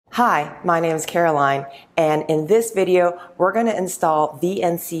Hi, my name is Caroline, and in this video, we're going to install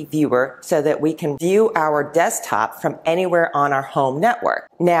VNC Viewer so that we can view our desktop from anywhere on our home network.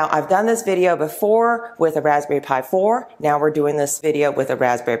 Now, I've done this video before with a Raspberry Pi 4. Now we're doing this video with a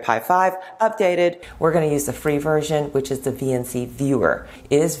Raspberry Pi 5 updated. We're going to use the free version, which is the VNC Viewer.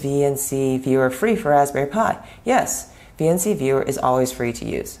 Is VNC Viewer free for Raspberry Pi? Yes, VNC Viewer is always free to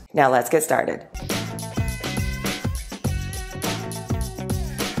use. Now let's get started.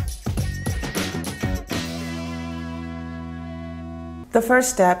 The first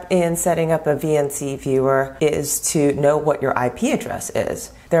step in setting up a VNC viewer is to know what your IP address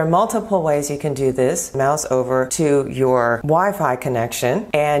is. There are multiple ways you can do this. Mouse over to your Wi-Fi connection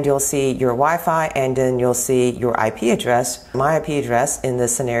and you'll see your Wi-Fi and then you'll see your IP address. My IP address in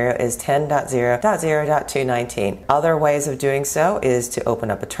this scenario is 10.0.0.219. Other ways of doing so is to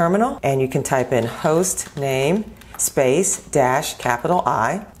open up a terminal and you can type in host name space dash capital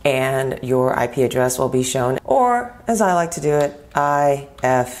I and your IP address will be shown, or as I like to do it,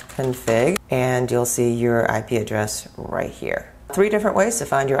 ifconfig, and you'll see your IP address right here. 3 different ways to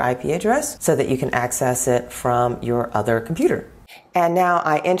find your IP address so that you can access it from your other computer. And now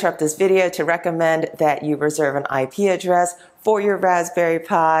I interrupt this video to recommend that you reserve an IP address for your Raspberry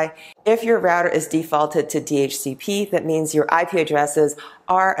Pi. If your router is defaulted to DHCP, that means your IP addresses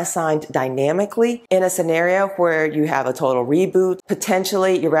are assigned dynamically. In a scenario where you have a total reboot,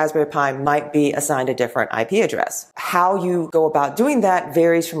 potentially your Raspberry Pi might be assigned a different IP address. How you go about doing that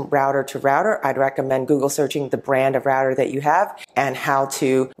varies from router to router. I'd recommend Google searching the brand of router that you have and how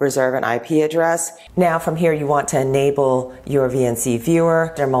to reserve an IP address. Now from here you want to enable your VNC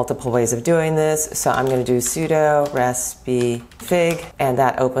viewer. There are multiple ways of doing this, so I'm going to do sudo respifig, and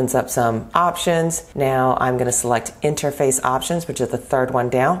that opens up some options. Now I'm going to select interface options, which is the third one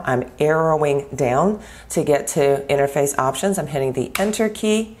down. I'm arrowing down to get to interface options. I'm hitting the enter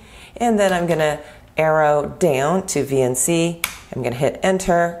key and then I'm going to arrow down to VNC. I'm going to hit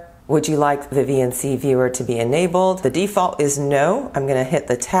enter. Would you like the VNC viewer to be enabled? The default is no. I'm going to hit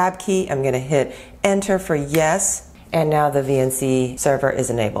the tab key. I'm going to hit enter for yes. And now the VNC server is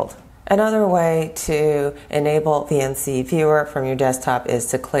enabled. Another way to enable VNC Viewer from your desktop is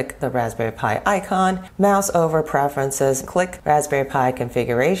to click the Raspberry Pi icon, mouse over Preferences, click Raspberry Pi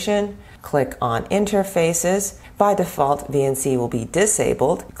Configuration, click on Interfaces. By default, VNC will be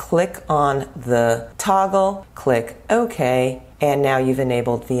disabled. Click on the toggle, click OK, and now you've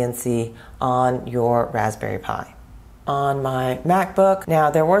enabled VNC on your Raspberry Pi. On my MacBook. Now,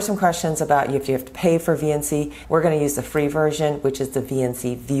 there were some questions about if you have to pay for VNC. We're going to use the free version, which is the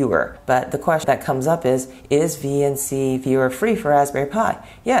VNC Viewer. But the question that comes up is VNC Viewer free for Raspberry Pi?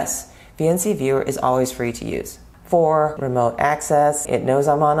 Yes, VNC Viewer is always free to use. For remote access, it knows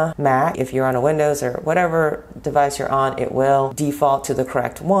I'm on a Mac. If you're on a Windows or whatever device you're on, it will default to the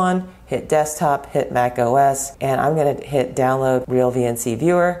correct one. Hit desktop, hit Mac OS, and I'm going to hit download real VNC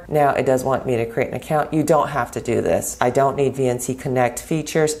Viewer. Now it does want me to create an account. You don't have to do this. I don't need VNC Connect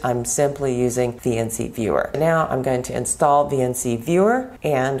features. I'm simply using VNC Viewer. Now I'm going to install VNC Viewer,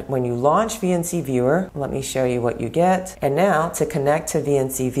 and when you launch VNC Viewer, let me show you what you get. And now to connect to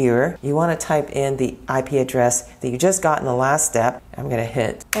VNC Viewer, you want to type in the IP address that you just got in the last step. I'm going to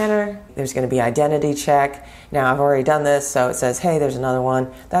hit enter. There's going to be identity check. Now I've already done this, so it says, hey, there's another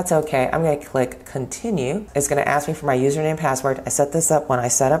one. That's okay. I'm going to click continue. It's going to ask me for my username and password. I set this up when I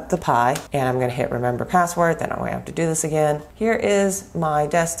set up the Pi, and I'm going to hit remember password. Then I'm going to have to do this again. Here is my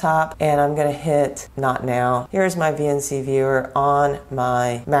desktop, and I'm going to hit not now. Here's my VNC viewer on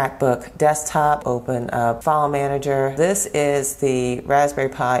my MacBook desktop. Open up File Manager. This is the Raspberry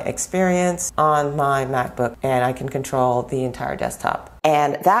Pi experience on my MacBook, and I can control the entire desktop.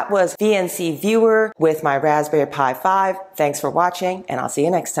 And that was VNC Viewer with my Raspberry Pi 5. Thanks for watching, and I'll see you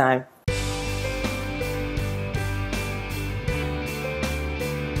next time.